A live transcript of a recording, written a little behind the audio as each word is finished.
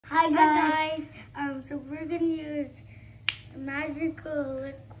Hi guys. So we're gonna use magical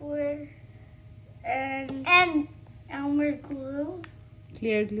liquid and Elmer's glue.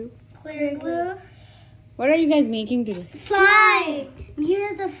 Clear glue. Clear glue. What are you guys making today? Slime. And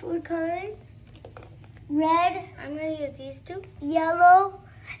here are the food colorings. Red. I'm gonna use these two. Yellow.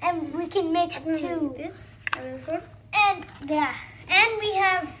 And we can mix two. This and this one. And yeah. And we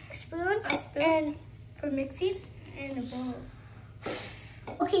have a spoon. And for mixing and a bowl.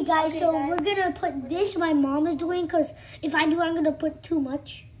 Okay guys, we're gonna put this. My mom is doing, because if I do, I'm gonna put too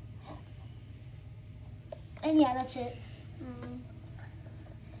much. And yeah, that's it.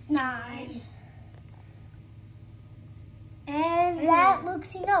 9. And that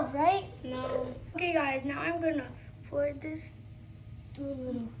looks enough, right? No. Okay guys, now I'm gonna pour this. Do a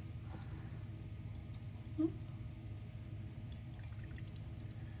little.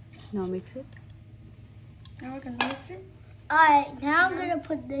 Now mix it. Now we're gonna mix it. Alright, now I'm gonna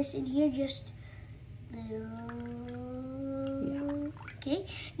put this in here, just little. Okay.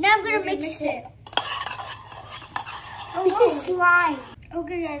 Now I'm gonna mix it. This is slime.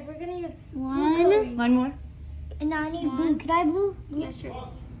 Okay guys, we're gonna use One more. and now I need blue. Can I have blue? Yeah, sure.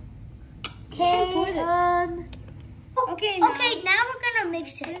 Okay. Okay, now we're gonna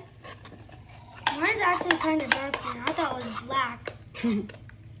mix it. Mine's actually kind of dark here. I thought it was black.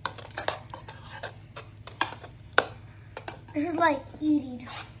 This is like eating,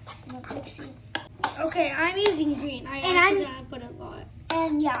 not mixing. Okay, I'm using green. I put a lot.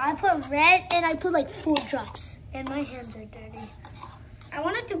 And yeah, I put red and I put like 4 drops. And my hands are dirty. I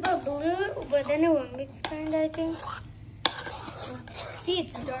wanted to put blue, but then it would mix kind of, I think. See,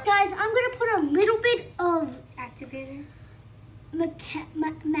 it's dark. Guys, I'm gonna put a little bit of activator.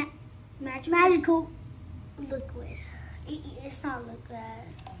 Magical liquid. It's not liquid.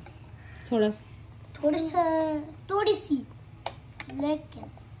 थोड़ा सा. थोड़ी सी. Not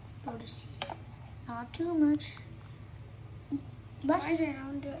too much. Bus.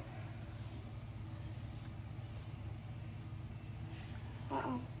 Around it.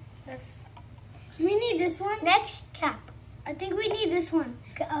 We need this one. Next cap. I think we need this one.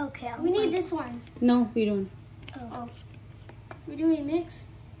 Okay. We need this one. No, we don't. Oh. We do a mix.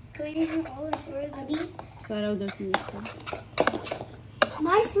 Can we do all of it? सारा उधर से mix कर.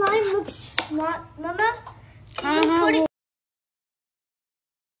 My slime looks not, Mama. हाँ.